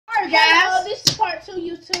guys. This is part 2,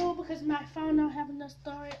 YouTube, because my phone don't have enough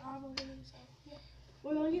storage all the way. So yeah.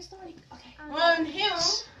 We're gonna get started. Okay. On him.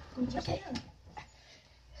 Okay.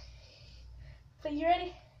 So you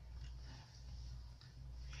ready?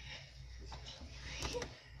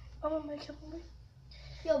 I'm gonna make him lick.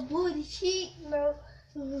 Your booty cheek. No.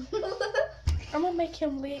 I'm gonna make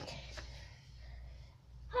him lick.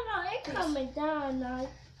 Hold on, it's coming down now.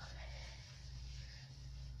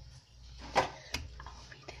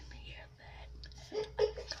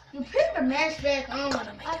 You put the mask back on. I'm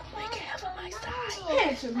gonna make him lick half of my side.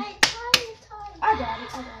 Hand it to me. I got it.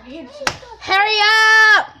 Hand it to me. Hurry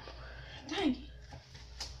up! Dang it.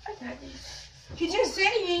 I got this. He just said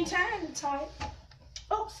he ain't tying it tight.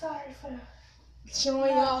 Oh, sorry for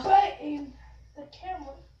Showing my y'all. butt in the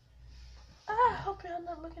camera. I hope y'all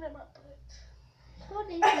not looking at my butt.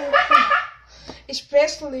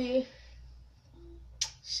 Especially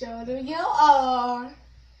show them your arm.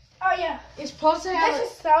 Oh yeah. It's supposed to have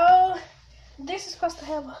This is supposed to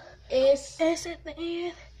have a S. S at the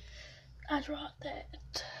end. I dropped that.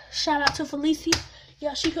 Shout out to Felicia.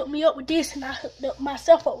 Yeah, she hooked me up with this and I hooked up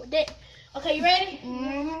myself up with that. Okay, you ready?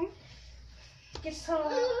 Mm-hmm. Get some.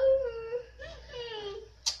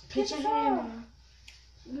 Put your hand on.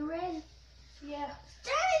 You ready? Yeah.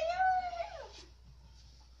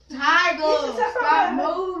 Tiger, stop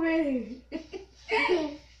moving.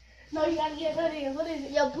 No, you gotta get rid of it. What is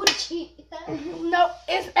it? Your booty cheek. No,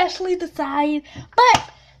 it's actually the side. But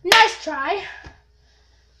nice try.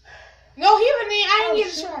 No, he wouldn't. I didn't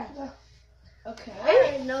get a try. No. Okay. I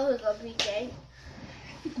didn't know it was gonna be gay.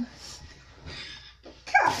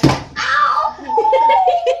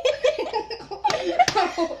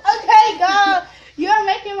 Okay, go. You're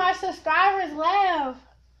making my subscribers laugh.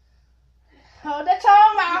 Hold that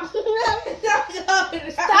tongue out. Stop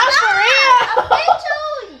for real.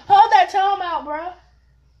 Hold that tongue out, bro.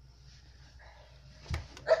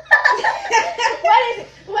 What is it?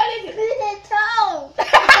 What is it?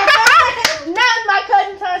 Now it's my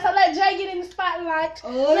cousin's turn, so let Jay get in the spotlight.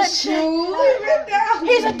 Oh, shoot.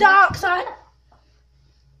 He's a dog, son.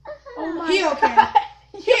 Oh my He okay. God.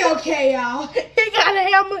 He okay, y'all. He got a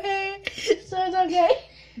hammerhead, so it's okay.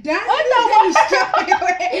 That What the is stuck on your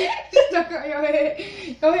head. It's stuck on your head.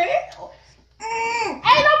 Go ahead.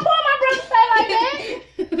 Hey, don't pull my brother's face like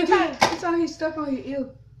that. It's all he's stuck on your ear.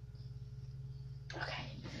 Okay,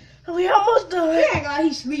 we almost done. He act like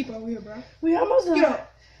he sleep over here, bro. We almost done. Get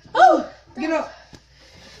up. Oh, Get up.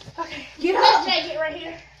 okay. Get Let up. Jay get right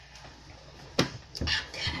here.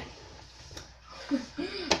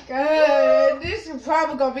 Good. This is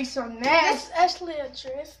probably gonna be so nasty. It's actually a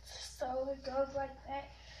dress, so it goes like that.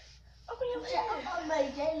 Open your leg. I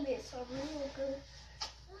made that lip so real good.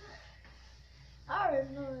 I already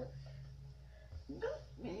know it.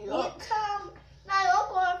 Now I'm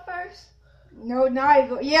going first. No, now you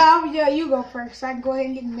go. Yeah, you go first. I can go ahead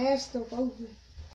and get nasty up over.